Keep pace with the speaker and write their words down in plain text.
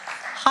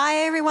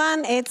Hi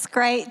everyone, it's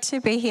great to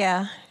be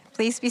here.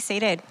 Please be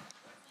seated.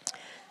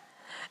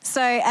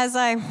 So as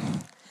I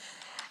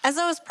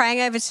was praying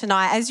over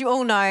tonight, as you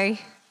all know,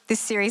 this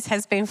series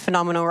has been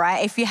phenomenal,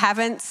 right? If you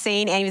haven't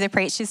seen any of the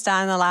preachers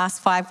done in the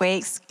last 5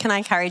 weeks, can I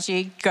encourage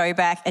you, go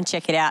back and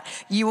check it out.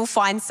 You will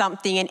find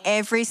something in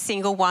every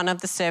single one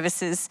of the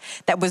services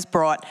that was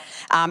brought.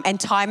 And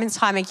time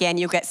again,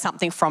 you'll get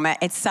something from it.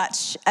 It's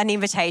such an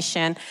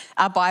invitation.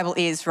 Our Bible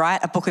is,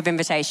 right? A book of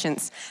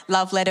invitations,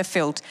 love letter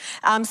filled.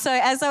 So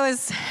as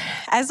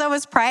I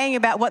was praying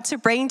about what to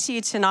bring to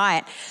you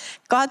tonight,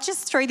 God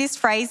just threw this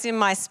phrase in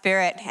my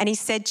spirit and he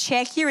said,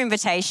 check your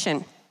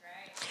invitation.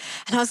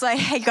 And I was like,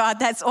 hey, God,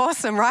 that's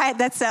awesome, right?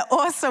 That's an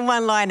awesome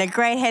one-line, a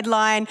great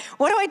headline.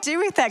 What do I do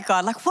with that,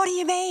 God? Like, what do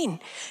you mean?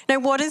 No,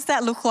 what does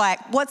that look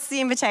like? What's the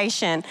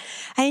invitation?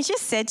 And he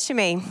just said to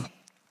me,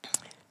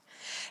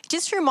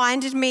 just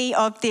reminded me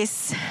of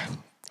this.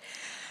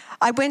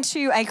 I went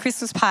to a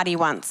Christmas party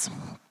once.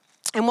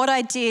 And what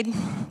I did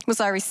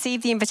was I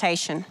received the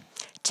invitation.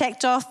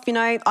 Checked off,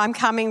 I'm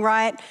coming,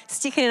 right?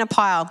 Stick it in a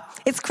pile.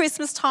 It's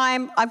Christmas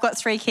time. I've got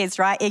 3 kids,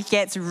 right? It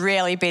gets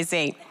really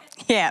busy.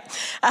 Yeah.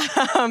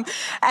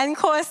 And of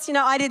course,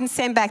 I didn't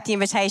send back the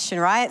invitation,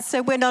 right?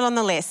 So we're not on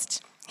the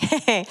list.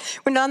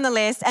 We're not on the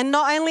list. And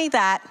not only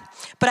that,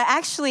 but I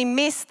actually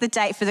missed the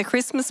date for the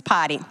Christmas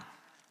party.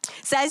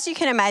 So as you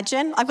can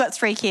imagine, I've got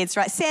 3 kids,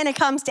 right? Santa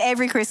comes to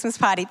every Christmas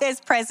party. There's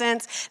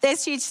presents,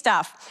 there's huge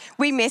stuff.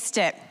 We missed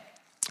it.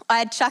 I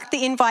had chucked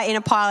the invite in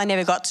a pile and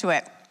never got to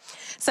it.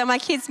 So my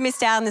kids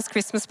missed out on this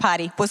Christmas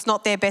party, was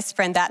not their best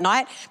friend that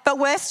night. But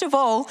worst of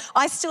all,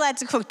 I still had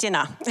to cook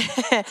dinner.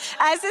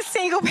 As a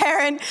single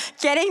parent,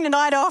 getting the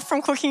night off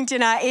from cooking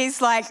dinner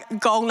is like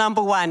goal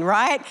number 1,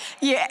 right?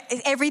 Yeah,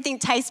 everything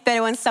tastes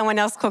better when someone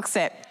else cooks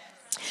it.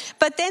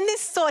 But then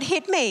this thought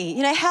hit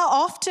me, how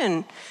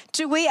often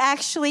do we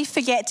actually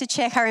forget to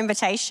check our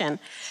invitation?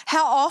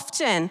 How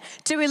often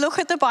do we look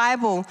at the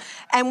Bible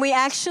and we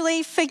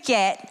actually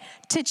forget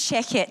to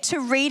check it, to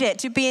read it,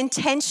 to be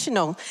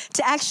intentional,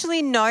 to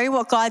actually know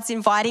what God's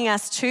inviting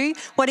us to,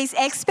 what his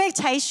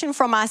expectation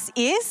from us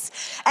is,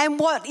 and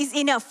what is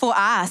in it for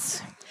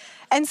us.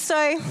 And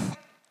so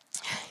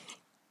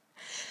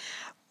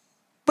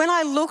when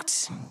I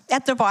looked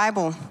at the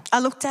Bible, I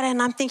looked at it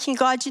and I'm thinking,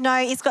 God,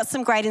 it's got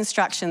some great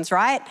instructions,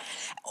 right?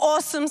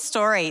 Awesome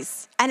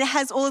stories. And it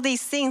has all of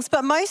these things.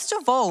 But most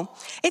of all,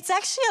 it's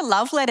actually a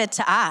love letter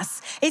to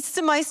us. It's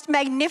the most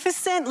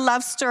magnificent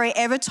love story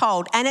ever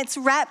told. And it's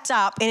wrapped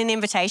up in an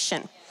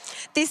invitation.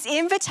 This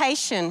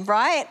invitation,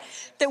 right,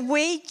 that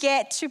we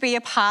get to be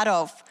a part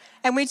of.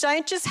 And we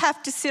don't just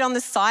have to sit on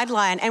the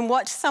sideline and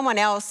watch someone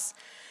else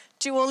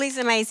do all these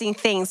amazing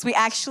things. We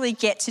actually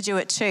get to do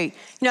it too.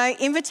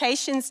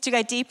 Invitations to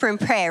go deeper in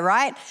prayer,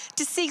 right?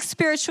 To seek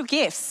spiritual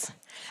gifts,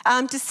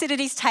 to sit at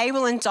his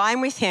table and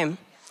dine with him,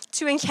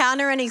 to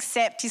encounter and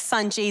accept his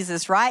son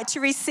Jesus, right? To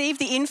receive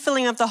the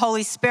infilling of the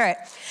Holy Spirit,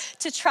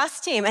 to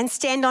trust him and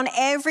stand on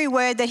every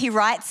word that he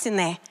writes in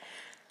there.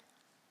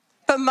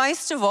 But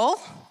most of all,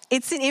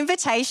 it's an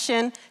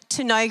invitation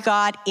to know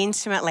God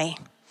intimately,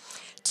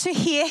 to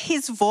hear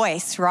his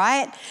voice,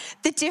 right?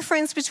 The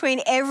difference between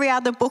every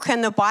other book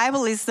and the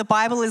Bible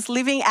is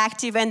living,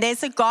 active, and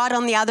there's a God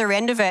on the other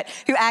end of it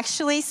who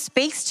actually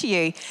speaks to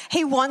you.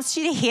 He wants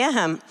you to hear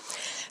him.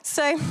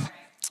 So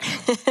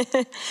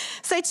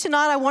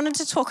tonight I wanted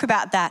to talk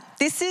about that.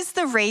 This is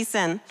the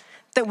reason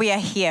that we are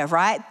here,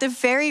 right? The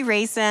very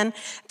reason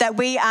that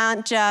we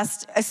aren't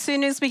just, as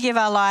soon as we give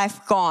our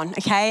life, gone,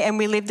 okay? And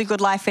we live the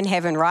good life in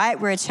heaven, right?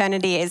 Where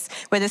eternity is,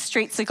 where the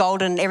streets are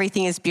golden and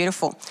everything is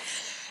beautiful.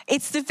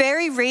 It's the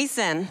very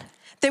reason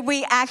that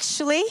we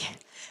actually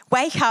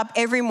wake up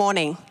every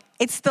morning.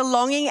 It's the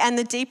longing and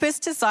the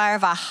deepest desire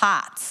of our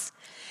hearts.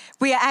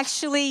 We are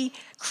actually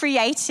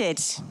created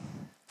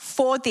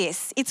for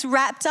this. It's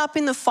wrapped up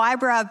in the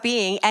fiber of our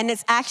being and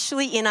it's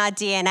actually in our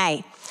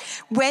DNA.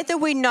 Whether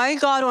we know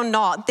God or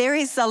not, there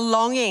is a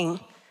longing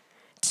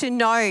to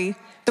know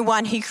the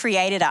one who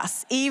created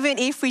us, even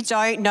if we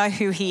don't know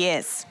who he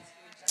is,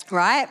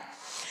 right?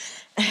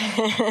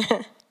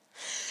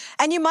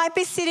 And you might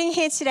be sitting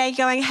here today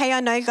going, hey, I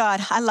know God.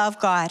 I love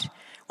God.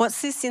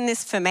 What's this in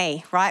this for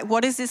me, right?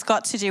 What has this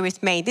got to do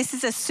with me? This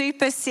is a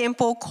super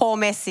simple core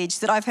message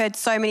that I've heard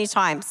so many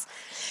times.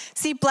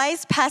 See,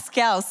 Blaise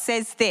Pascal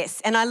says this,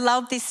 and I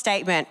love this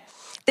statement.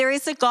 There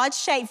is a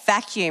God-shaped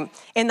vacuum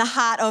in the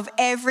heart of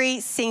every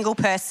single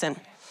person,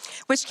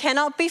 which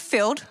cannot be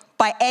filled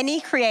by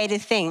any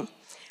created thing,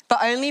 but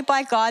only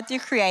by God, the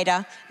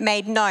Creator,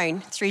 made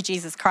known through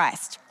Jesus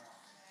Christ.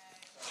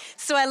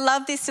 So I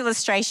love this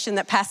illustration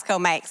that Pascal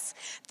makes.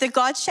 The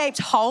God-shaped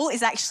hole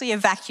is actually a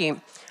vacuum,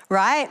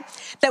 right?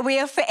 That we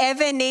are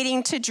forever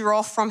needing to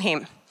draw from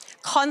him,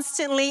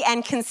 constantly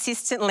and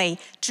consistently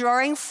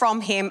drawing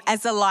from him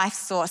as a life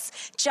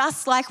source.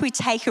 Just like we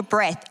take a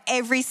breath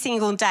every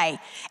single day,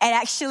 it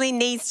actually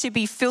needs to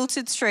be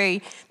filtered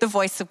through the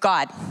voice of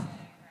God.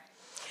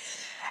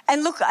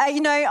 And look,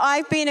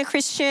 I've been a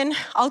Christian.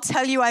 I'll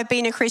tell you, I've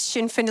been a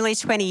Christian for nearly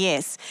 20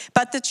 years.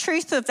 But the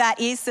truth of that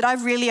is that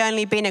I've really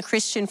only been a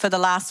Christian for the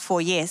last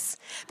 4 years.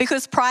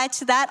 Because prior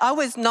to that, I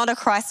was not a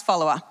Christ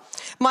follower.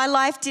 My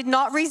life did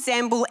not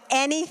resemble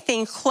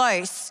anything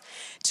close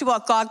to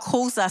what God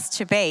calls us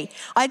to be.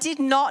 I did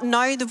not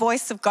know the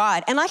voice of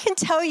God. And I can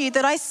tell you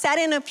that I sat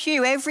in a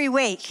pew every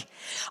week.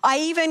 I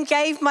even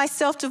gave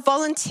myself to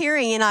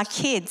volunteering in our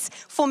kids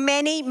for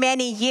many,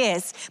 many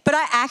years. But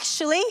I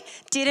actually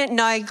didn't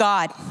know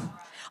God.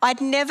 I'd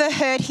never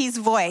heard his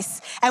voice.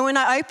 And when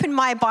I opened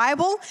my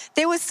Bible,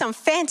 there was some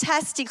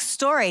fantastic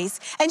stories.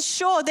 And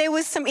sure, there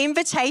was some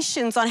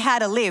invitations on how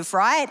to live,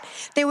 right?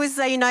 There was,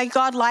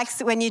 God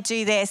likes it when you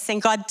do this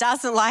and God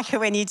doesn't like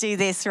it when you do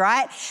this,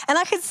 right? And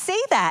I could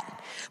see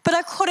that, but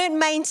I couldn't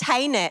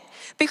maintain it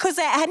because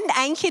I hadn't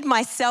anchored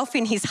myself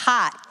in his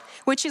heart,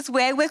 which is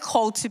where we're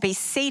called to be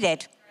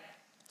seated.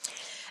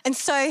 And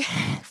so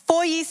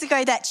 4 years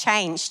ago, that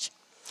changed.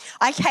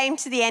 I came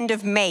to the end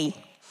of me.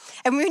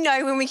 And we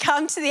know when we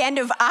come to the end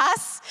of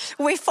us,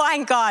 we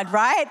find God,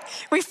 right?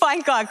 We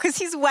find God because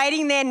he's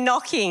waiting there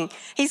knocking.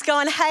 He's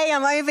going, hey,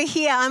 I'm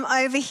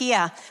over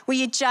here. Will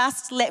you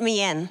just let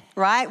me in,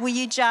 right? Will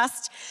you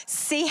just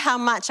see how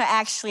much I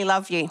actually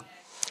love you?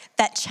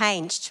 That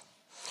changed.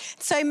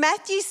 So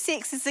Matthew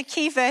 6 is the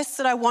key verse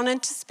that I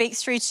wanted to speak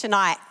through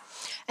tonight.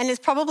 And it's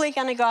probably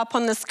going to go up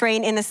on the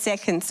screen in a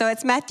second. So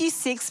it's Matthew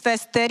 6,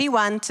 verse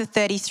 31 to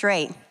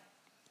 33.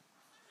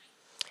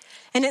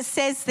 And it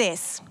says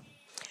this.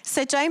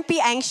 So don't be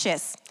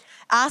anxious,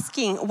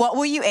 asking, what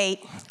will you eat?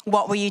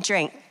 What will you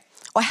drink?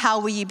 Or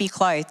how will you be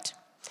clothed?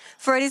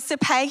 For it is the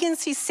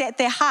pagans who set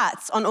their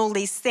hearts on all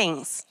these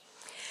things.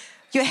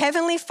 Your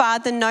heavenly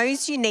Father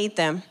knows you need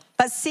them,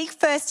 but seek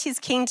first his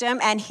kingdom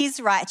and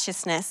his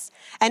righteousness,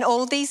 and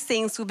all these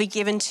things will be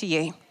given to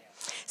you.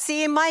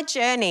 See, in my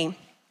journey,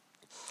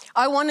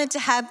 I wanted to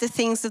have the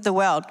things of the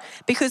world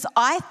because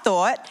I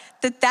thought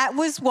that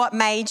was what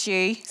made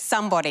you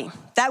somebody.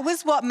 That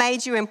was what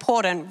made you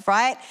important,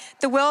 right?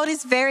 The world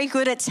is very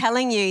good at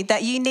telling you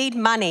that you need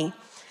money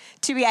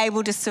to be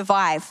able to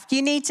survive.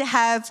 You need to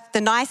have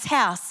the nice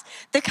house,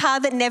 the car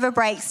that never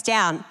breaks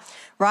down,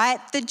 right?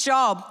 The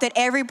job that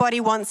everybody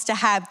wants to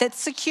have, that's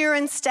secure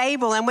and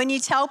stable. And when you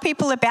tell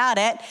people about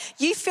it,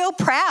 you feel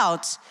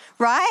proud,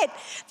 right?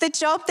 The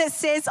job that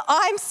says,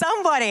 I'm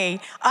somebody.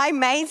 I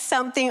made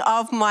something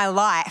of my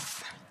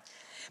life.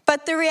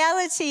 But the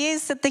reality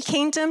is that the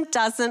kingdom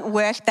doesn't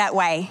work that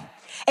way.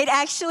 It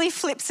actually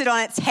flips it on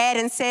its head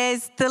and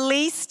says, the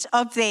least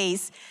of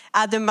these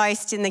are the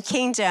most in the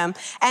kingdom.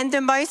 And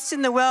the most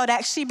in the world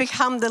actually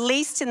become the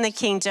least in the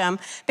kingdom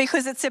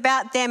because it's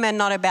about them and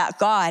not about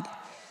God.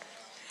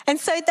 And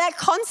so that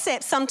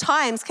concept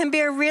sometimes can be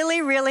a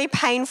really, really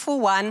painful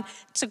one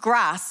to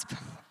grasp,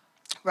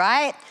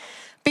 right?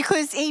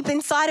 Because deep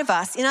inside of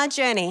us, in our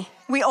journey,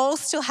 we all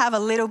still have a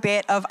little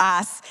bit of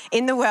us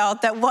in the world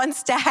that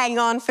wants to hang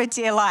on for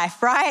dear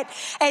life, right?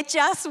 It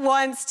just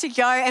wants to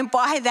go and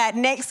buy that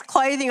next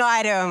clothing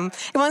item.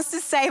 It wants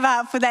to save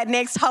up for that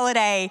next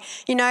holiday.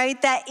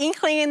 That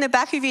inkling in the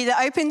back of you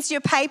that opens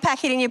your pay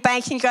packet in your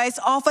bank and goes,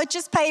 if I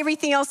just pay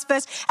everything else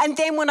first, and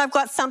then when I've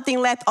got something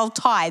left, I'll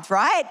tithe,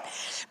 right?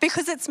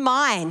 Because it's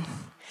mine.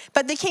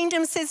 But the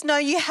kingdom says, no,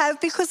 you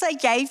have because I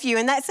gave you.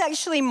 And that's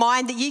actually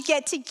mine, that you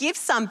get to give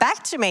some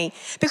back to me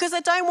because I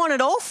don't want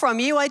it all from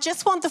you. I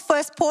just want the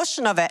first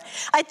portion of it.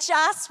 I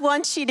just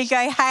want you to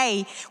go,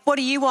 hey, what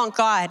do you want,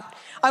 God?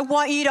 I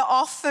want you to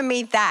offer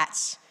me that.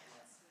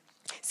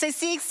 So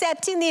see,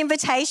 accepting the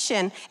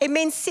invitation, it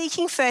means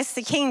seeking first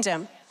the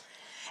kingdom.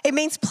 It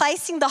means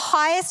placing the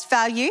highest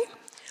value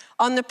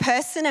on the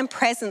person and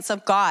presence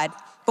of God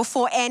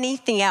before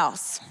anything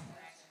else.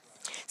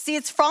 See,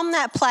 it's from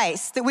that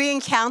place that we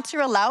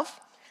encounter a love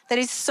that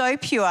is so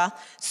pure,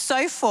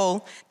 so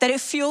full, that it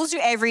fuels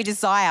your every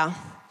desire,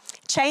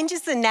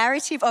 changes the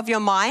narrative of your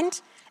mind,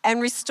 and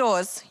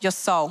restores your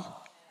soul.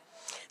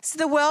 So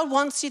the world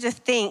wants you to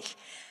think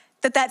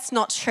that that's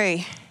not true,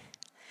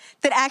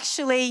 that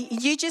actually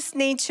you just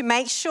need to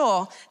make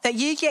sure that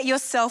you get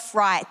yourself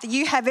right, that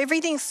you have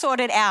everything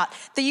sorted out,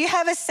 that you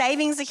have a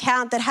savings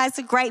account that has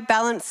a great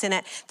balance in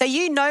it, that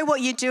you know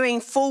what you're doing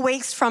 4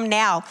 weeks from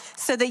now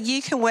so that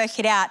you can work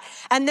it out.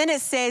 And then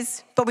it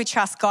says, but we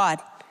trust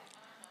God.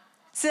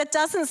 So it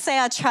doesn't say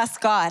I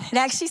trust God. It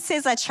actually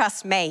says I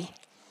trust me.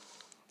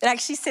 It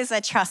actually says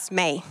I trust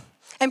me.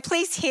 And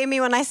please hear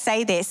me when I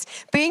say this.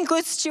 Being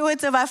good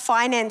stewards of our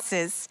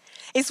finances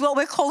is what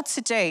we're called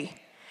to do.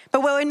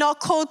 But what we're not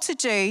called to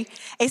do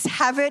is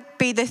have it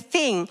be the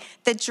thing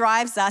that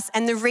drives us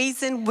and the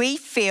reason we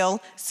feel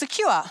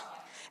secure.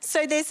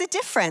 So there's a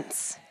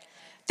difference.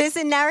 There's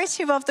a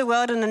narrative of the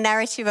world and a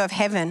narrative of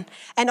heaven.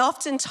 And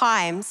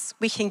oftentimes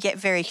we can get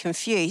very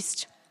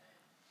confused.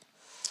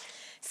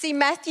 See,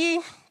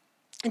 Matthew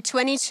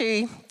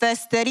 22,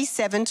 verse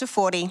 37 to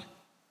 40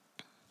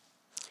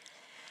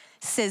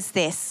 says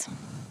this: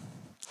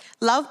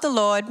 love the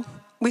Lord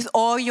with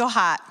all your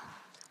heart,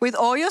 with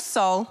all your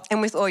soul,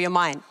 and with all your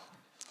mind.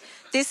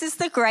 This is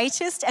the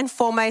greatest and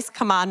foremost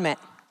commandment.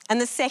 And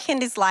the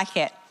second is like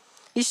it.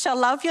 You shall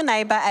love your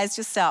neighbor as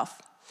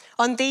yourself.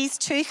 On these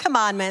 2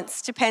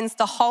 commandments depends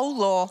the whole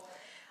law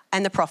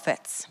and the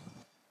prophets.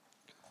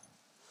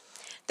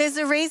 There's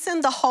a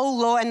reason the whole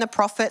law and the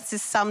prophets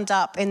is summed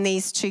up in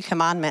these 2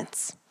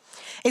 commandments.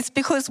 It's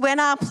because when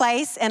our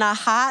place and our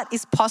heart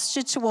is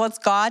postured towards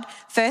God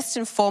first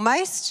and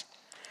foremost,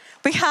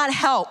 we can't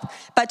help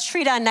but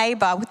treat our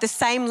neighbor with the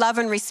same love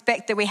and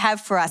respect that we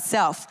have for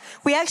ourselves.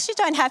 We actually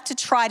don't have to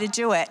try to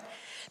do it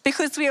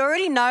because we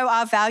already know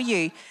our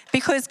value,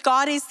 because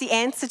God is the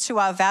answer to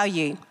our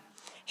value.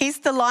 He's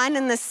the line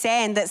in the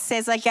sand that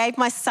says, I gave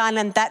my son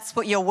and that's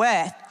what you're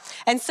worth.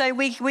 And so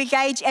we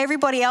gauge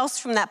everybody else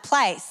from that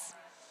place.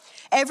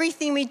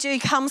 Everything we do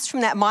comes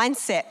from that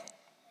mindset.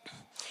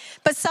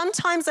 But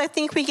sometimes I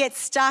think we get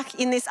stuck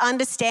in this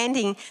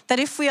understanding that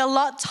if we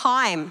allot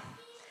time,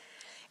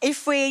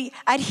 if we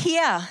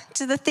adhere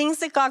to the things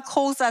that God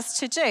calls us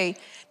to do,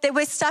 that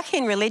we're stuck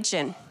in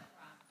religion.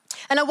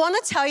 And I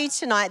want to tell you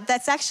tonight,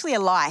 that's actually a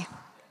lie.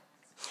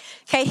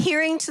 Okay,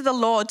 adhering to the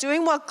law,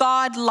 doing what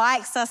God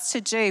likes us to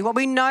do, what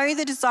we know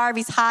the desire of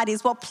his heart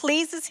is, what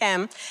pleases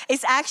him,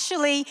 is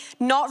actually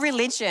not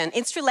religion,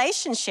 it's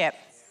relationship.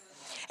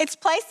 It's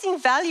placing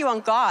value on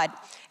God.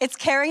 It's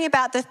caring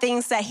about the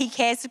things that he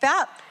cares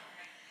about,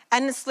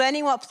 and it's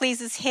learning what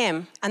pleases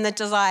him and the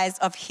desires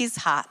of his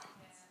heart.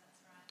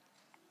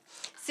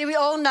 See, we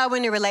all know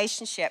in a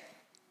relationship,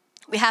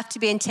 we have to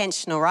be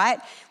intentional, right?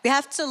 We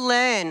have to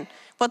learn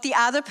what the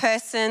other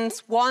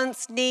person's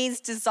wants, needs,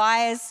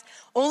 desires,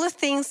 all the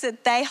things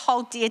that they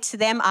hold dear to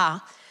them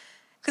are.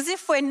 Because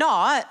if we're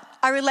not,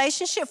 our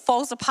relationship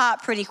falls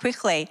apart pretty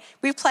quickly.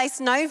 We've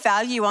placed no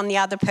value on the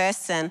other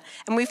person,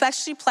 and we've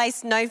actually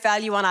placed no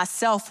value on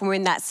ourselves when we're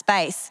in that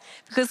space.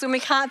 Because when we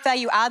can't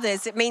value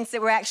others, it means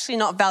that we're actually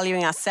not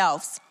valuing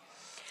ourselves.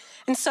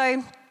 And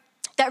so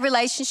that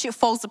relationship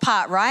falls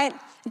apart, right?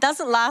 It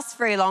doesn't last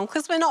very long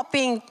because we're not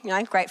being,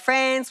 great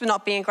friends, we're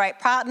not being a great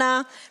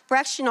partner, we're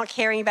actually not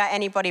caring about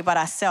anybody but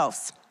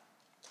ourselves.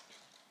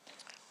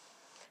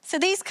 So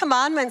these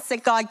commandments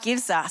that God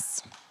gives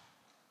us,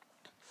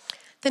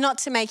 they're not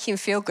to make him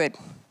feel good.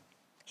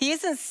 He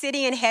isn't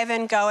sitting in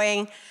heaven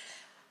going,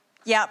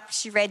 yep,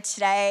 she read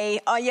today.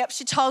 Oh, yep,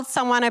 she told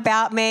someone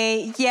about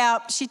me.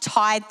 Yep, she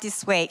tithed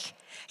this week.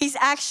 He's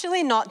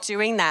actually not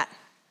doing that.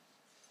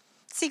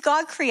 See,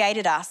 God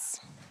created us.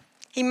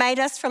 He made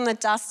us from the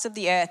dust of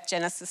the earth,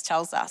 Genesis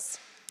tells us.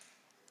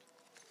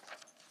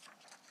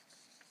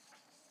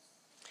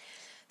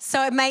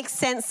 So it makes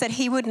sense that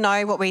he would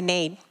know what we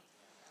need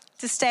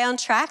to stay on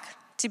track,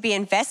 to be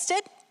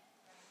invested,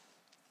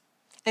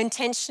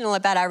 intentional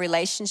about our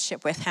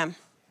relationship with him.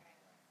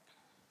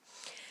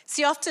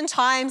 See,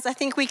 oftentimes I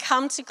think we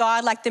come to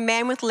God like the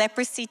man with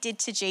leprosy did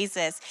to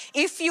Jesus.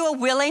 If you are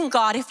willing,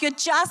 God, if you're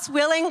just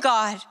willing,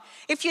 God,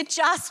 if you're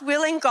just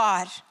willing,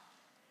 God,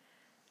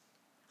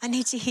 I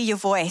need to hear your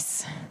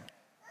voice.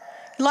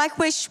 Like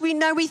we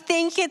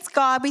think it's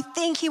God, we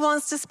think he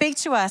wants to speak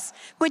to us.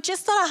 We're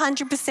just not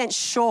 100%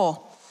 sure.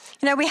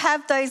 We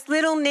have those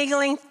little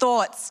niggling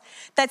thoughts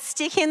that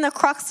stick in the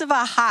crux of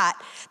our heart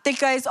that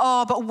goes,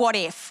 oh, but what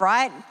if,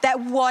 right? That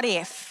what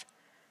if.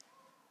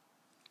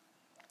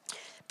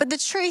 But the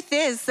truth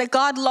is that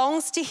God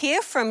longs to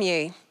hear from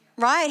you,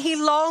 right? He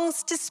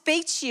longs to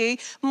speak to you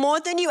more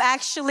than you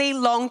actually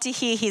long to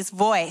hear his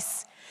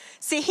voice.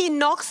 See, he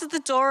knocks at the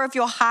door of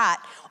your heart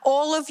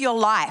all of your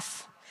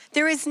life.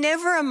 There is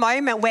never a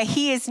moment where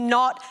he is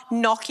not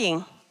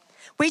knocking.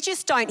 We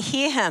just don't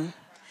hear him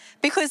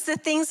because the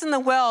things in the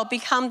world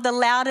become the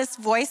loudest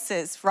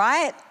voices,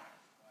 right?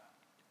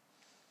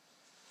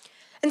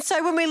 And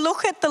so when we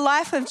look at the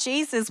life of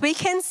Jesus, we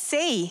can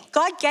see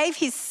God gave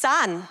his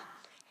son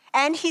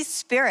and his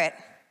spirit.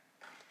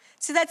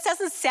 So that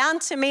doesn't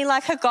sound to me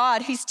like a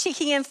God who's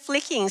ticking and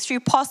flicking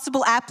through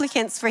possible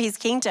applicants for his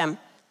kingdom.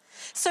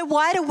 So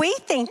why do we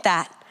think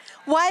that?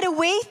 Why do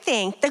we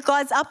think that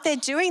God's up there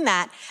doing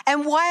that?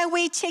 And why are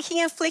we ticking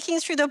and flicking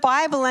through the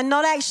Bible and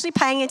not actually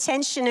paying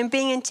attention and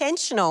being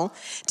intentional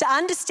to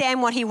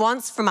understand what he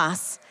wants from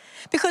us?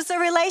 Because the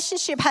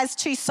relationship has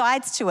 2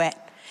 sides to it.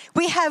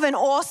 We have an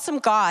awesome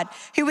God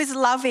who is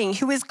loving,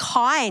 who is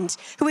kind,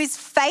 who is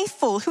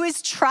faithful, who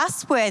is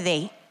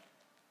trustworthy.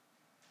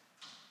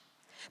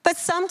 But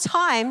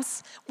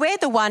sometimes we're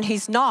the one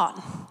who's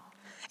not.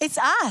 It's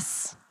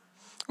us,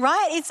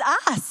 right? It's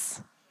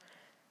us.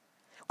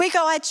 We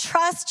go, I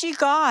trust you,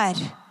 God,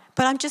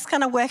 but I'm just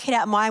going to work it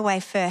out my way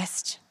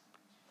first.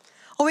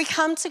 Or we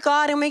come to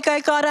God and we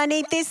go, God, I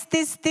need this,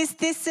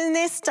 and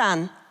this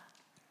done.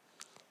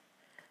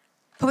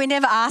 But we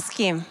never ask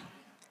him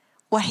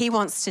what he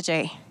wants to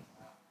do.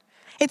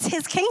 It's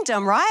his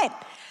kingdom, right?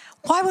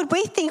 Why would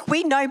we think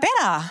we know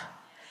better?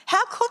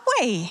 How could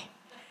we?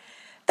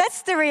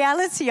 That's the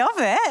reality of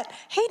it.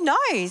 He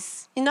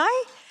knows,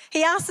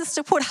 He asks us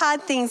to put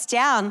hard things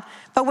down,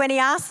 but when he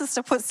asks us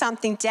to put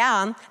something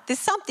down, there's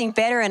something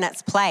better in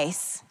its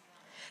place.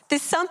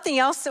 There's something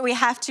else that we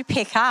have to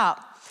pick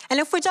up. And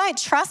if we don't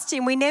trust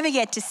him, we never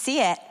get to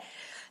see it.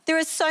 There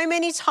are so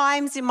many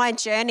times in my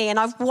journey, and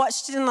I've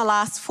watched it in the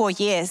last 4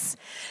 years,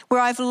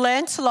 where I've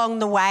learnt along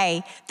the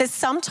way that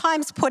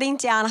sometimes putting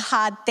down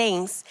hard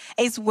things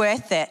is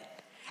worth it.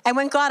 And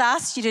when God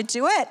asks you to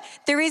do it,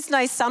 there is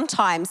no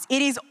sometimes.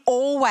 It is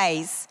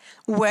always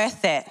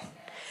worth it.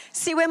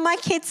 See, when my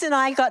kids and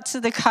I got to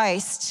the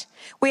coast,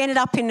 we ended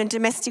up in a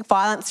domestic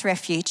violence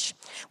refuge.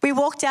 We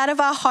walked out of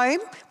our home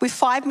with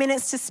 5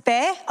 minutes to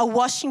spare, a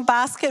washing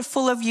basket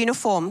full of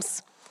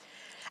uniforms.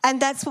 And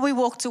that's what we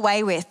walked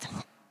away with.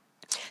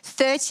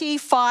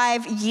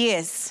 35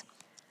 years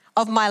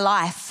of my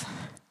life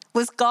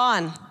was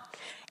gone.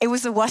 It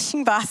was a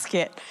washing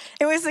basket.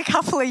 It was a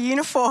couple of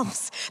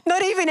uniforms.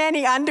 Not even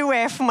any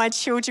underwear for my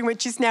children,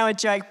 which is now a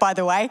joke, by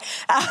the way.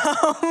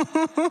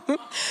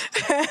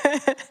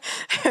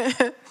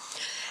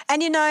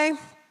 And you know,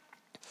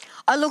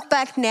 I look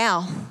back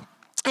now,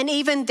 and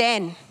even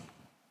then,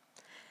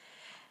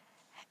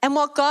 and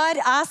what God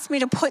asked me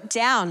to put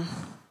down,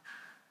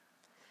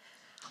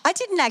 I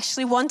didn't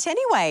actually want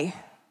anyway.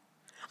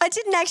 I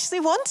didn't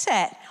actually want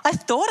it. I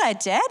thought I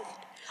did.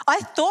 I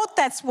thought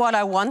that's what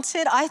I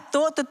wanted. I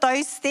thought that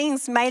those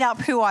things made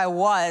up who I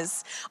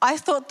was. I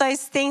thought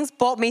those things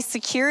brought me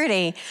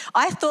security.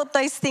 I thought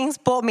those things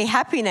brought me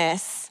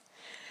happiness.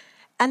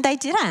 And they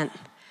didn't.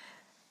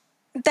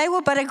 They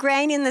were but a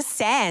grain in the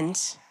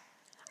sand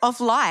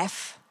of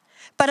life.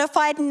 But if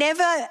I'd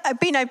never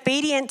been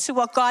obedient to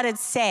what God had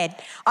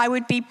said, I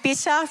would be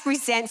bitter,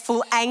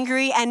 resentful,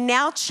 angry, and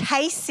now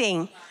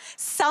chasing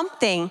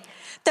something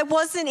that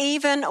wasn't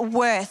even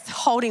worth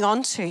holding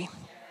on to.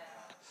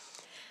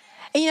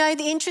 And you know,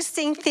 the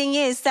interesting thing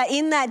is that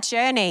in that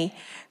journey,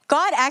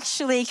 God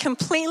actually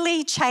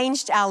completely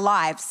changed our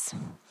lives.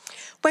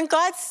 When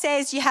God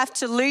says you have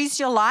to lose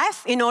your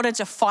life in order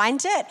to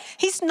find it,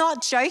 he's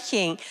not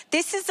joking.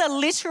 This is a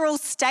literal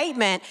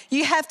statement.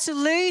 You have to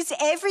lose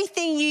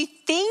everything you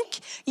think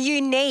you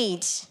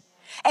need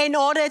in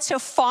order to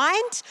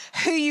find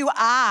who you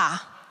are.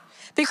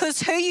 Because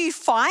who you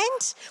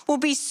find will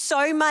be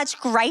so much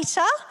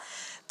greater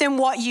than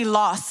what you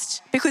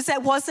lost, because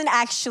that wasn't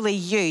actually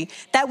you.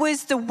 That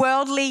was the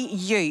worldly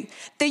you.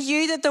 The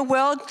you that the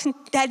world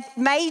had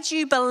made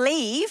you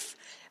believe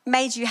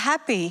made you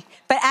happy,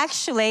 but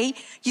actually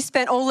you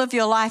spent all of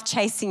your life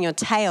chasing your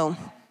tail,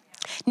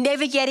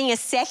 never getting a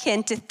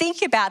second to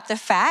think about the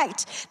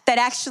fact that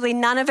actually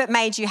none of it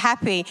made you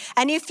happy.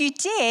 And if you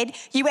did,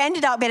 you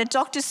ended up at a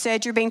doctor's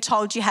surgery being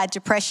told you had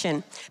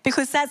depression,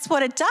 because that's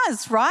what it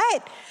does, right?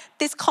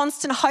 This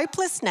constant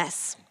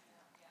hopelessness.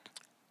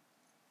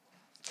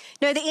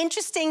 No, the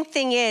interesting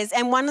thing is,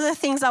 and one of the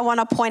things I want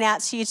to point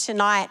out to you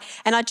tonight,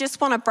 and I just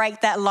want to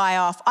break that lie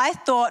off. I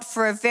thought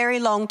for a very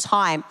long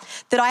time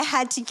that I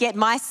had to get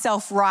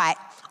myself right.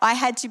 I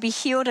had to be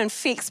healed and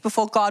fixed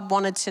before God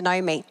wanted to know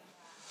me.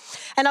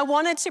 And I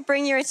wanted to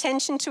bring your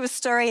attention to a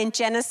story in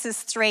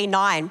Genesis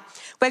 3:9,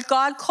 where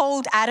God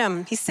called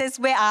Adam. He says,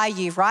 "Where are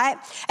you?" Right?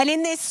 And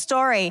in this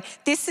story,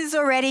 this is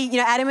already,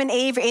 Adam and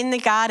Eve are in the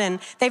garden.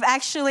 They've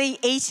actually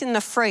eaten the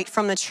fruit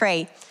from the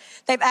tree.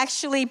 They've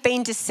actually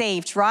been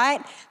deceived,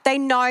 right? They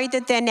know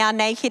that they're now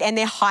naked and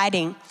they're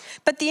hiding.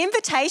 But the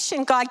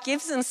invitation God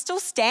gives them still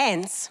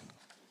stands.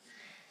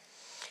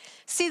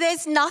 See,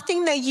 there's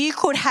nothing that you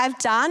could have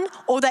done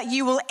or that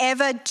you will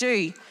ever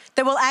do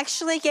that will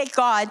actually get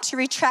God to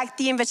retract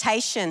the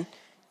invitation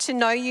to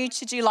know you,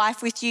 to do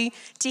life with you,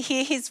 to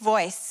hear his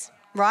voice,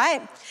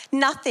 right?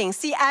 Nothing.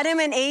 See, Adam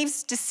and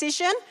Eve's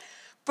decision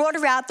brought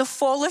about the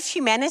fall of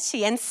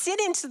humanity and sin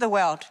into the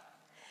world.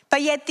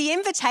 But yet the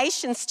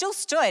invitation still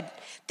stood.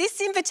 This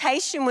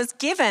invitation was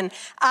given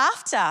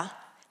after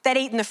they'd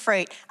eaten the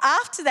fruit,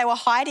 after they were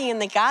hiding in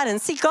the garden.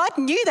 See, God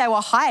knew they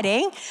were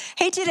hiding.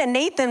 He didn't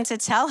need them to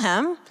tell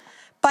him,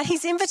 but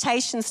his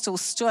invitation still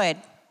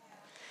stood.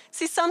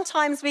 See,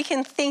 sometimes we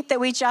can think that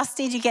we just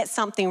need to get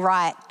something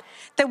right,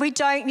 that we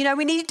don't,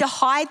 we need to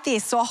hide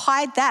this or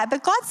hide that,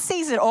 but God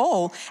sees it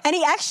all. And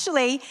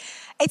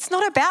it's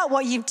not about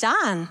what you've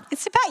done.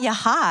 It's about your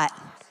heart.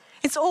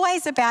 It's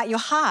always about your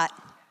heart.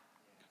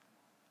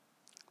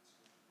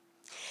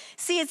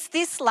 See, it's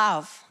this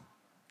love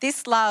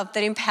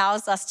that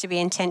empowers us to be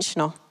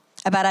intentional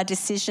about our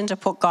decision to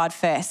put God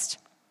first.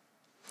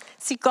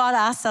 See, God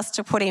asks us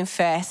to put him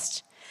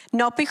first,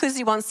 not because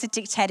he wants to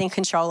dictate and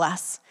control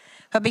us,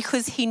 but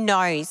because he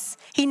knows.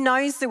 He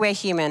knows that we're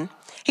human.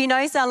 He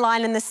knows our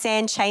line in the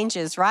sand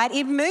changes, right?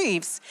 It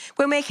moves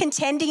when we're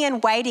contending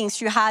and waiting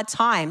through hard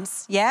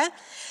times, yeah?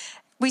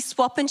 We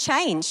swap and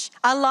change.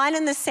 Our line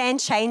in the sand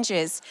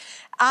changes.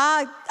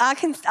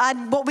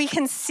 What we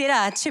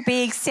consider to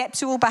be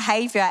acceptable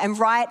behaviour and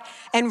right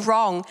and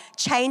wrong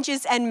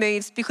changes and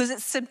moves because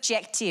it's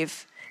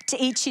subjective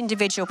to each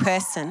individual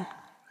person.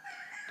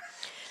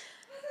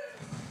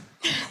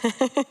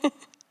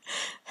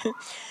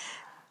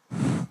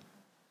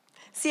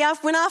 See,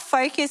 when our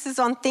focus is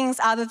on things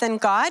other than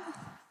God,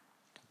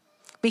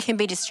 we can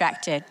be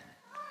distracted.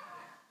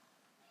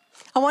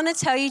 I want to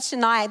tell you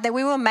tonight that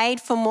we were made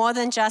for more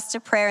than just a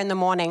prayer in the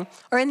morning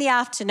or in the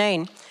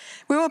afternoon.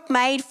 We were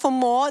made for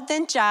more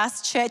than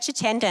just church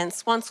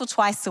attendance once or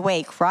twice a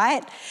week,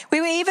 right? We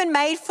were even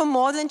made for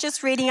more than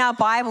just reading our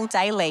Bible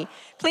daily.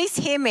 Please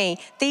hear me.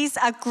 These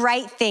are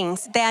great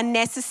things. They are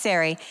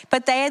necessary,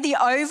 but they are the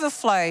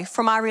overflow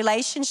from our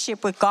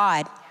relationship with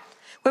God.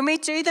 When we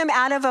do them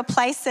out of a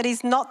place that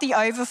is not the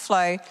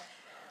overflow,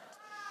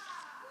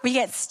 we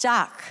get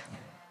stuck.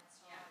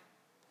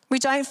 We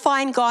don't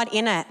find God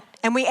in it,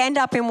 and we end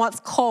up in what's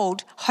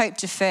called hope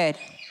deferred,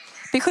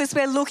 because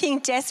we're looking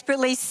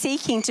desperately,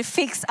 seeking to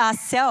fix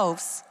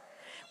ourselves,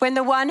 when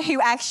the one who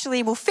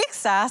actually will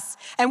fix us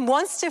and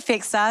wants to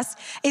fix us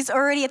is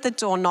already at the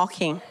door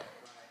knocking.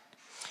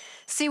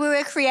 See, we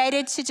were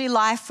created to do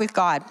life with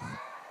God.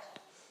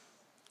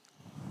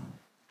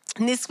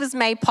 And this was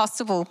made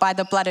possible by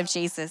the blood of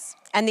Jesus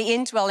and the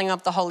indwelling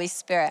of the Holy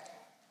Spirit.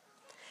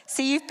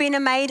 See, you've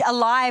been made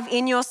alive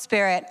in your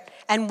spirit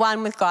and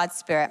one with God's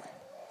Spirit.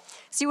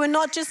 So we're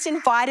not just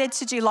invited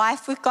to do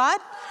life with God,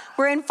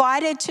 we're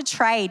invited to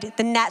trade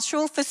the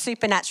natural for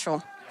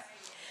supernatural,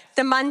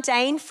 the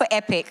mundane for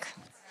epic,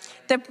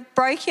 the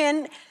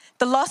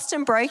lost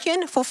and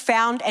broken for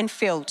found and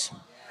filled,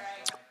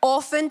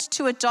 orphaned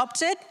to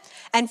adopted,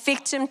 and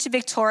victim to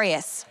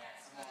victorious.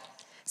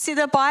 See,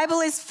 the Bible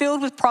is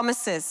filled with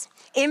promises,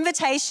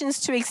 invitations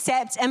to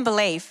accept and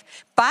believe,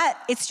 but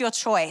it's your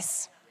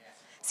choice.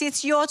 See,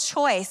 it's your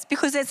choice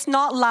because it's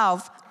not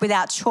love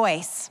without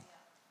choice.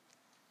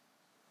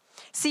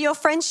 See, your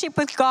friendship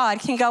with God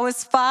can go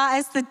as far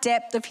as the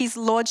depth of his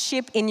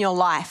lordship in your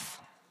life.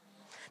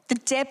 The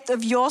depth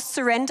of your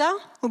surrender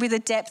will be the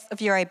depth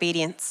of your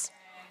obedience.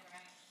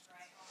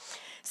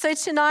 So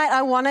tonight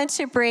I wanted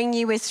to bring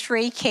you with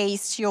 3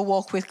 keys to your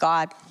walk with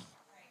God.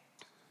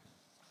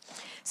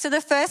 So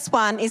the first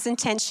one is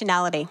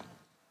intentionality.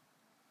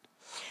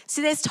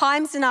 See, there's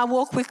times in our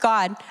walk with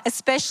God,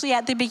 especially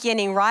at the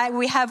beginning, right?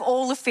 We have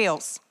all the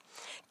feels.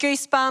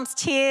 Goosebumps,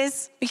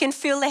 tears, we can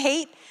feel the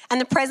heat, and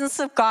the presence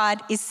of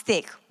God is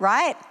thick,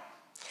 right?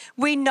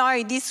 We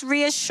know this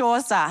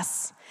reassures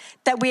us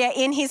that we are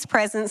in his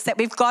presence, that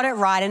we've got it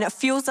right, and it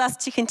fuels us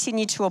to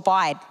continue to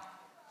abide.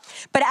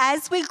 But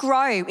as we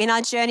grow in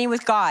our journey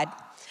with God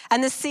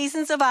and the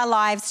seasons of our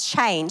lives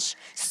change,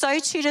 so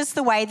too does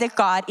the way that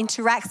God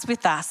interacts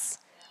with us,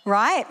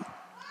 right?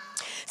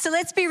 So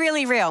let's be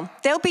really real.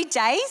 There'll be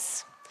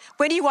days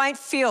when you won't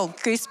feel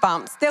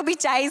goosebumps. There'll be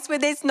days where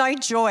there's no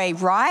joy,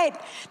 right?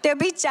 There'll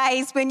be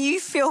days when you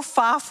feel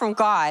far from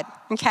God,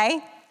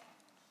 okay?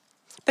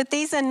 But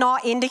these are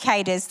not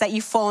indicators that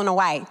you've fallen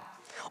away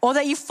or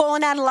that you've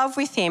fallen out of love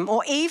with him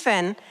or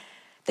even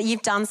that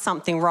you've done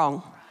something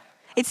wrong.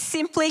 It's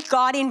simply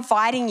God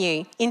inviting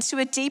you into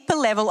a deeper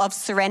level of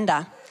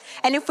surrender.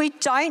 And if we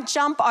don't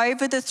jump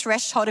over the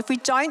threshold, if we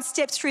don't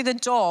step through the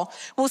door,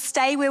 we'll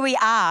stay where we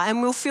are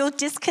and we'll feel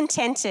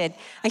discontented,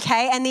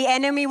 okay? And the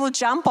enemy will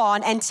jump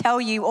on and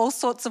tell you all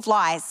sorts of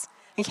lies,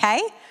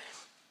 okay?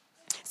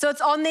 So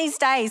it's on these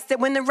days that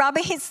when the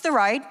rubber hits the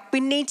road,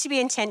 we need to be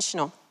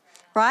intentional,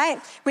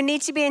 right? We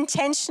need to be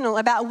intentional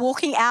about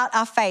walking out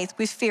our faith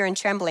with fear and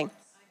trembling.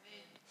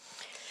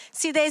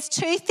 See, there's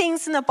 2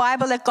 things in the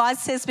Bible that God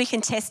says we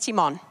can test him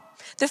on.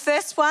 The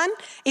first one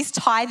is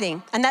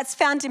tithing, and that's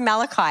found in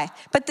Malachi.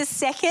 But the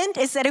second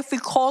is that if we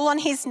call on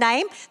his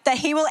name, that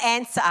he will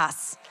answer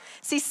us.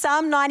 See,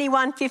 Psalm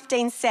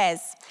 91:15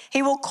 says,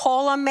 he will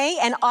call on me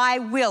and I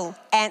will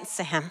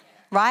answer him,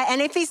 right?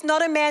 And if he's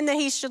not a man that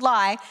he should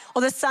lie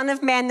or the son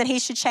of man that he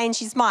should change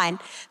his mind,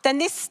 then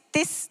this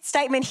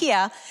statement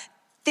here,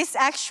 this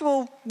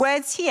actual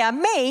words here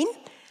mean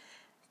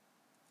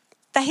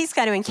that he's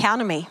going to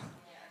encounter me,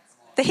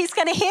 that he's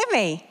going to hear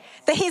me,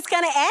 that he's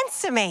going to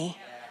answer me.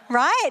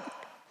 Right?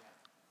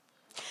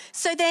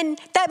 So then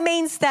that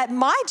means that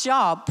my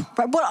job,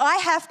 what I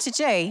have to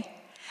do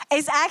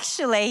is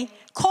actually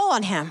call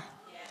on him.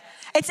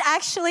 It's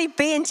actually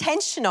be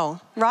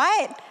intentional,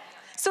 right?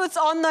 So it's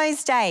on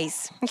those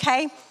days,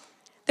 okay,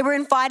 that we're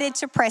invited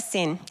to press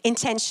in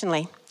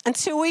intentionally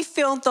until we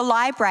feel the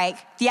lie break,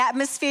 the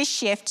atmosphere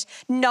shift,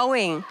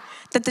 knowing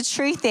that the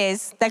truth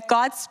is that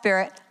God's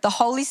Spirit, the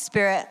Holy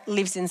Spirit,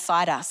 lives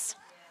inside us.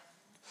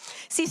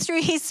 See,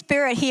 through his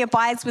Spirit, he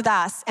abides with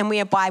us and we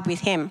abide with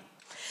him.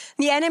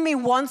 The enemy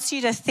wants you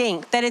to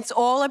think that it's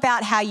all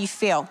about how you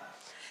feel.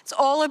 It's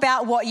all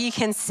about what you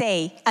can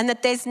see and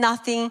that there's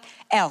nothing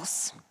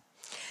else.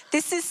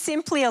 This is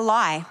simply a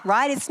lie,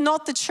 right? It's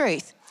not the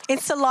truth.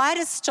 It's a lie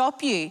to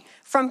stop you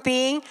from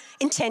being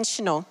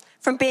intentional,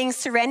 from being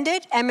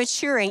surrendered and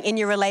maturing in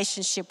your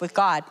relationship with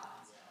God.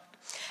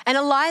 And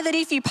a lie that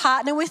if you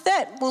partner with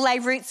it will lay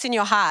roots in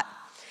your heart.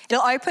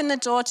 It'll open the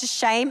door to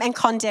shame and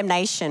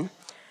condemnation.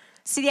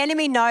 See, the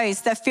enemy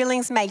knows that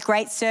feelings make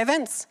great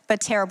servants, but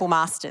terrible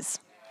masters.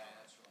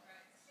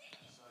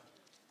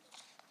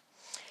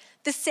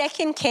 The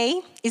second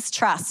key is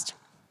trust.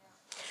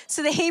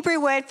 So the Hebrew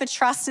word for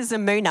trust is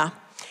emunah.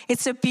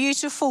 It's a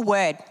beautiful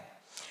word,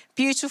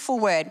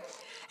 and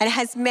it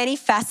has many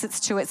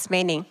facets to its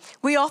meaning.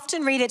 We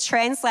often read it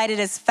translated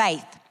as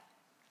faith,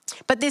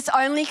 but this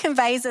only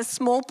conveys a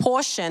small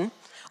portion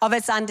of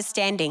its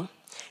understanding.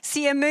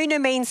 See,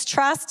 emunah means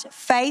trust,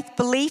 faith,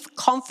 belief,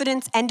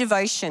 confidence, and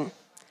devotion.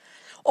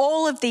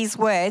 All of these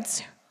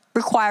words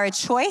require a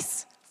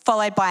choice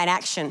followed by an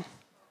action.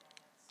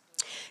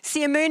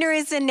 See, emunah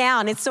is a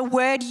noun. It's a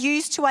word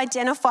used to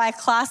identify a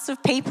class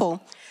of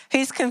people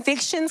whose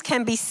convictions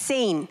can be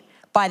seen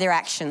by their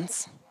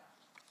actions.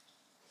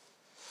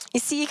 You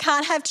see, you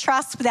can't have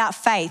trust without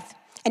faith,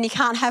 and you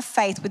can't have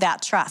faith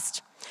without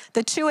trust.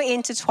 The two are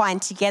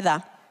intertwined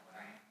together.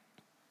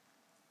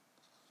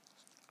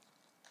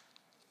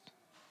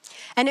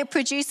 And it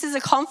produces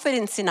a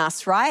confidence in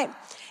us, right?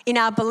 In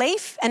our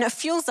belief, and it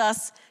fuels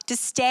us to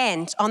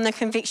stand on the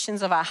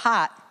convictions of our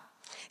heart.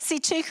 See,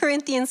 2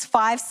 Corinthians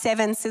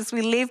 5:7 says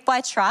we live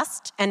by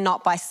trust and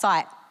not by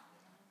sight.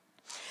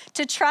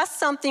 To trust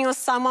something or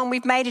someone,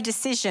 we've made a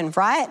decision,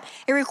 right?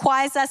 It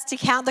requires us to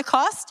count the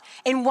cost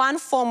in one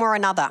form or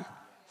another.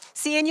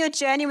 See, in your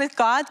journey with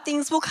God,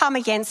 things will come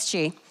against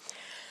you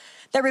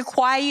that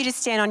require you to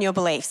stand on your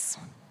beliefs.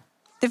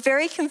 The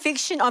very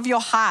conviction of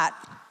your heart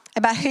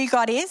about who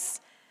God is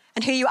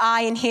and who you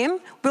are in Him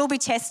will be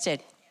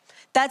tested.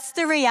 That's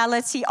the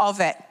reality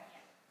of it.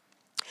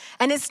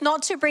 And it's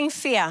not to bring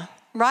fear,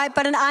 right?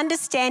 But an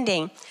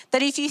understanding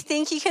that if you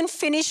think you can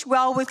finish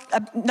well with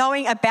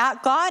knowing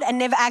about God and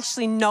never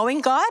actually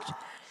knowing God,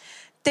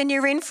 then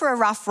you're in for a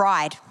rough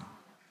ride,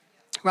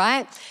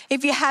 right?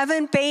 If you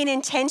haven't been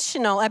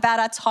intentional about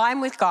our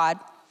time with God,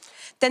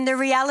 then the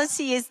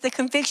reality is the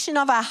conviction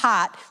of our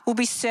heart will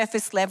be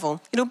surface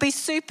level. It'll be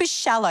super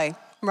shallow,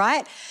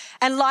 right?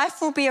 And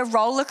life will be a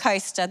roller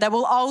coaster that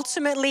will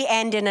ultimately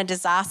end in a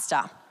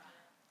disaster.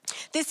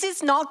 This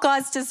is not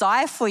God's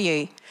desire for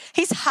you.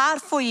 His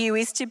heart for you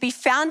is to be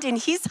found in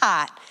His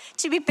heart,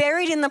 to be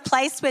buried in the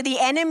place where the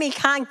enemy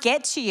can't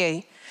get to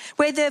you,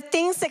 where the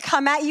things that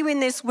come at you in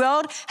this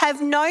world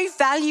have no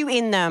value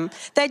in them.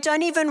 They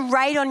don't even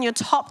rate on your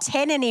top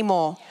 10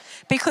 anymore,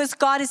 because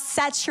God has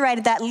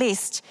saturated that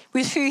list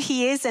with who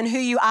He is and who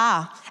you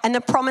are and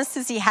the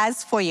promises He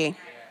has for you.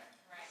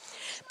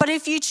 But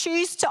if you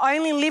choose to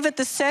only live at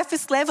the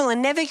surface level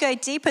and never go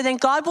deeper, then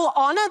God will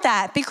honor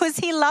that because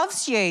He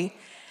loves you.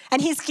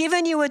 And He's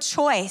given you a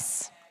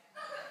choice.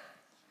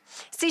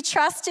 See,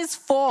 trust is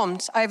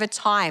formed over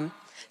time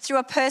through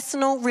a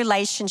personal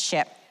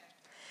relationship.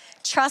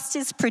 Trust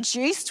is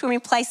produced when we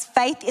place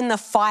faith in the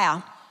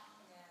fire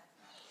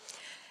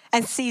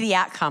and see the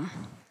outcome.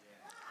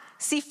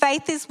 See,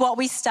 faith is what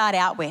we start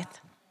out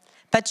with,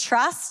 but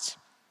trust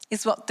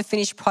is what the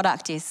finished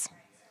product is.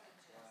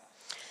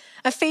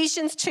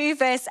 Ephesians 2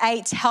 verse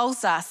 8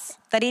 tells us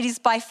that it is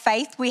by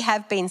faith we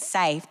have been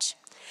saved.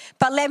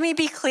 But let me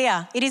be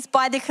clear, it is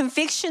by the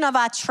conviction of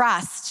our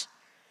trust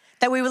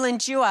that we will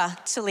endure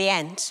till the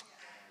end.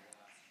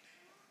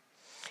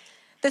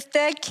 The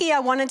third key I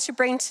wanted to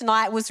bring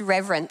tonight was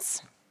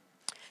reverence.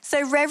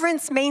 So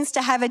reverence means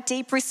to have a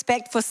deep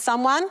respect for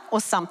someone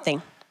or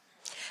something.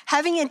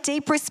 Having a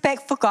deep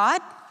respect for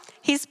God,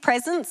 His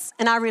presence,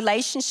 and our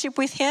relationship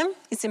with Him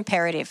is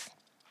imperative.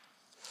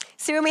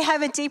 See, when we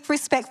have a deep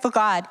respect for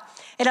God,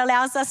 it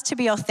allows us to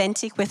be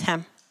authentic with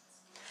Him.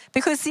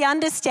 Because the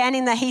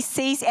understanding that He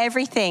sees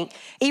everything,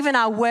 even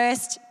our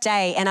worst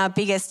day and our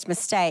biggest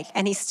mistake,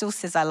 and He still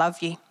says, I love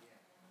you.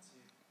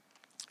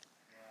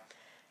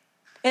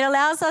 It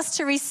allows us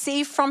to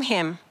receive from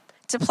Him,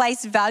 to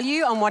place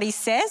value on what He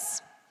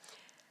says,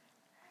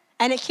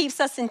 and it keeps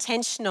us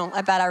intentional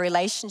about our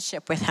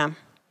relationship with Him.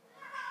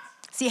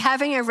 See,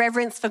 having a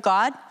reverence for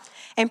God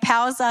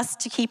empowers us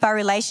to keep our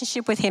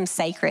relationship with Him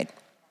sacred.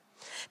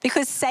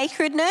 Because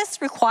sacredness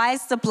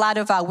requires the blood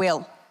of our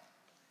will.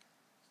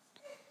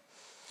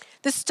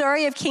 The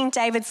story of King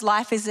David's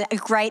life is a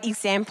great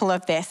example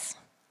of this.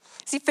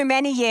 See, for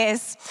many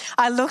years,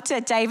 I looked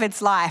at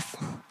David's life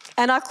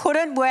and I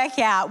couldn't work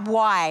out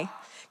why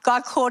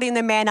God called him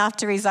the man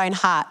after His own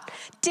heart.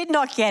 Did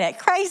not get it.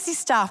 Crazy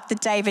stuff that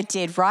David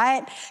did,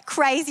 right?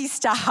 Crazy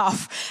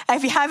stuff.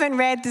 If you haven't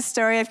read the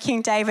story of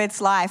King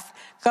David's life,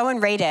 go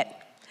and read it.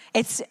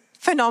 It's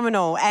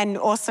phenomenal and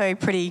also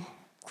pretty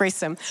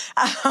gruesome.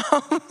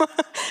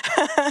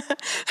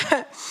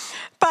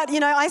 But,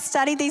 I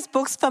studied these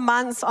books for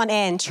months on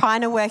end,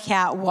 trying to work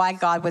out why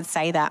God would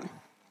say that.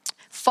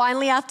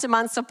 Finally, after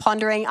months of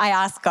pondering, I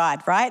asked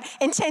God, right?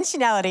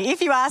 Intentionality.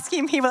 If you ask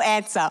Him, He will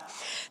answer.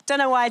 Don't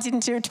know why I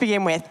didn't do it to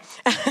begin with.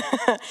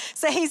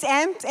 So His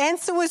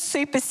answer was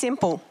super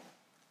simple,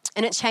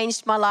 and it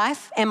changed my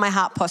life and my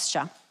heart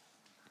posture.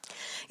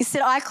 He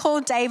said, I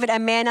called David a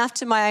man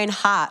after my own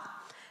heart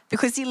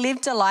because he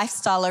lived a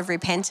lifestyle of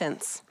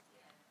repentance.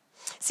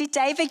 See,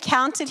 David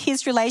counted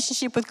his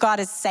relationship with God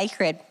as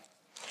sacred.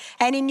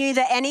 And he knew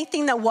that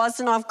anything that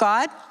wasn't of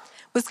God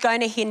was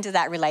going to hinder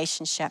that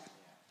relationship.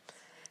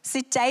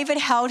 See, David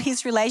held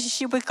his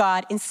relationship with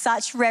God in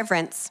such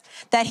reverence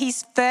that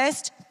his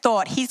first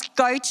thought, his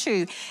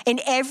go-to in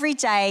every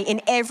day,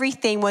 in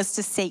everything, was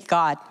to seek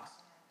God.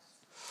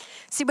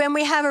 See, when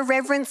we have a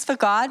reverence for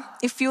God,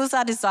 it fuels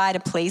our desire to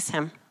please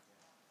Him.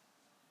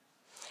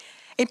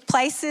 It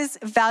places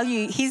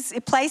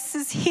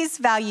His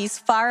values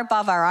far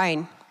above our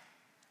own.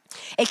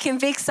 It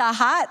convicts our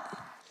heart,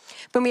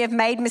 when we have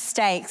made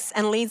mistakes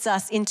and leads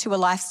us into a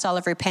lifestyle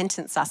of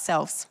repentance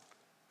ourselves.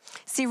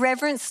 See,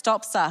 reverence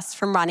stops us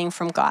from running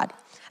from God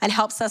and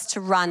helps us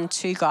to run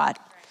to God,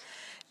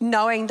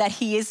 knowing that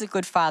He is a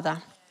good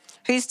Father,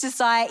 whose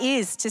desire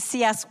is to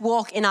see us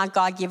walk in our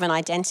God-given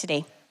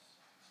identity.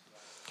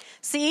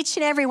 See, each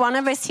and every one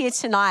of us here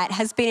tonight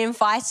has been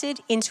invited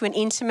into an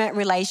intimate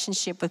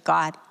relationship with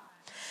God.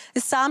 The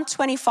Psalm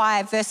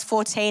 25, verse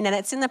 14, and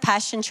it's in the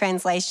Passion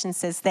Translation,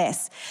 says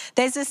this: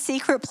 "There's a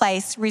secret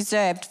place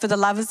reserved for the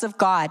lovers of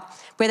God,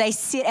 where they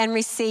sit and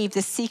receive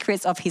the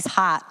secrets of His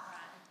heart."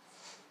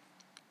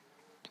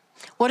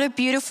 What a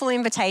beautiful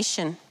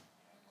invitation.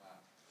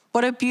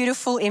 What a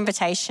beautiful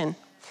invitation.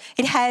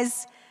 It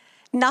has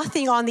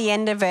nothing on the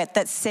end of it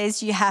that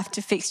says you have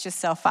to fix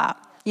yourself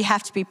up. You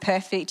have to be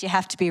perfect. You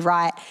have to be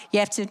right. You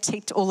have to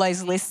tick all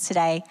those lists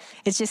today.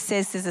 It just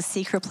says there's a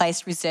secret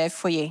place reserved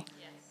for you.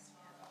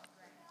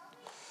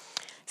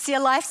 See, a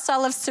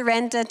lifestyle of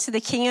surrender to the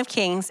King of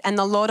Kings and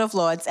the Lord of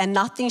Lords, and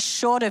nothing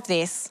short of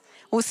this,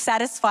 will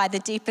satisfy the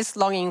deepest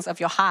longings of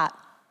your heart.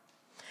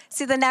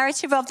 See, the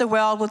narrative of the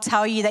world will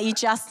tell you that you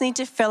just need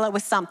to fill it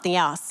with something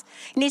else.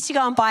 You need to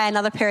go and buy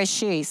another pair of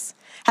shoes,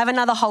 have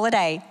another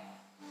holiday,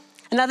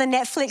 another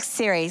Netflix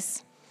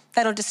series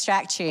that'll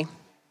distract you.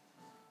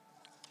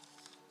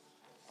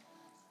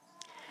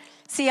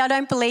 See, I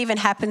don't believe in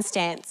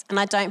happenstance, and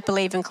I don't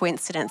believe in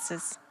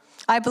coincidences.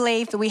 I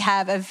believe that we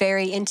have a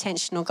very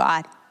intentional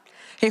God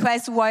who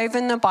has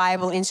woven the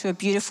Bible into a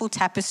beautiful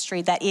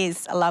tapestry that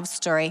is a love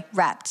story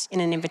wrapped in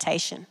an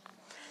invitation.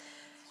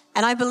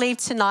 And I believe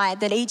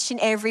tonight that each and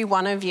every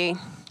one of you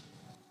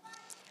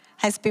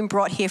has been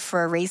brought here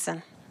for a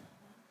reason.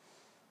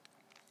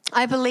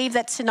 I believe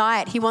that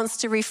tonight He wants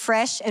to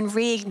refresh and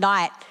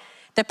reignite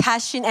the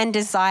passion and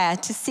desire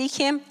to seek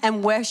Him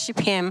and worship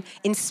Him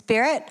in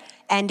spirit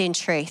and in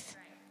truth.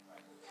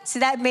 So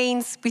that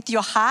means with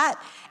your heart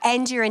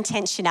and your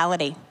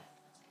intentionality.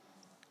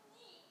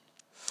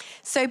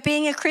 So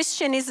being a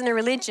Christian isn't a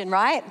religion,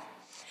 right?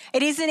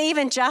 It isn't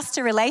even just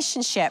a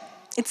relationship.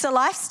 It's a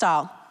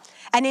lifestyle,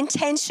 an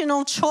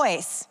intentional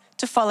choice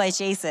to follow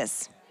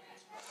Jesus.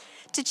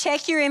 To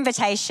check your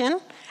invitation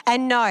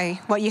and know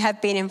what you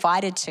have been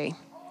invited to.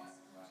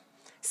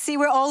 See,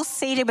 we're all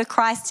seated with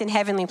Christ in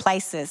heavenly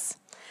places.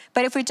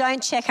 But if we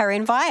don't check our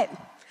invite,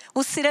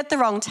 we'll sit at the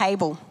wrong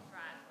table.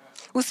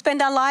 We'll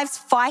spend our lives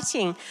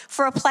fighting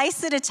for a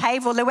place at a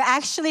table that we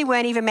actually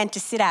weren't even meant to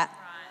sit at.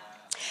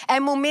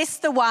 And we'll miss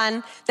the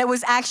one that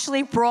was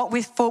actually brought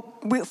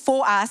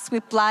for us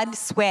with blood,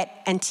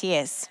 sweat, and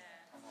tears.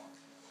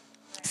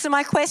 So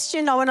my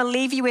question I want to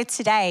leave you with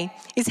today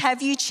is,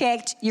 have you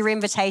checked your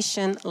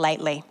invitation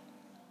lately?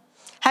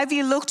 Have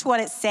you looked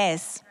what it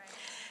says?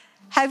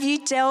 Have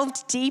you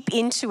delved deep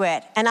into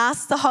it and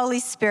asked the Holy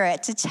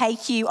Spirit to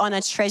take you on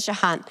a treasure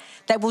hunt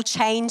that will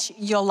change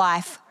your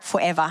life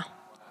forever?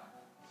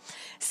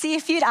 See,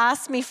 if you'd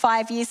asked me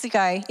 5 years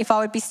ago if I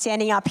would be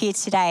standing up here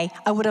today,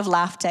 I would have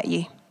laughed at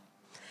you,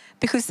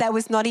 because that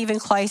was not even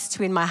close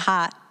to in my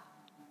heart,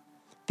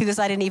 because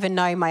I didn't even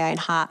know my own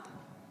heart.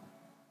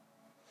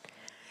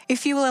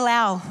 If you will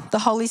allow the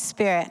Holy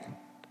Spirit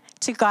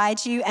to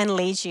guide you and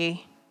lead you,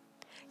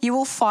 you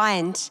will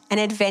find an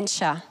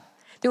adventure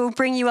that will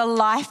bring you a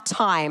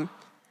lifetime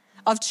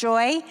of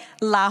joy,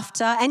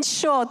 laughter, and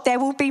sure, there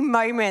will be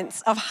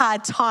moments of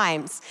hard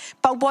times.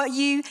 But what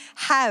you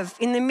have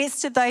in the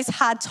midst of those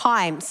hard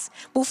times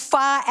will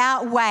far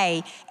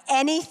outweigh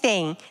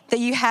anything that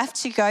you have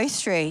to go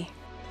through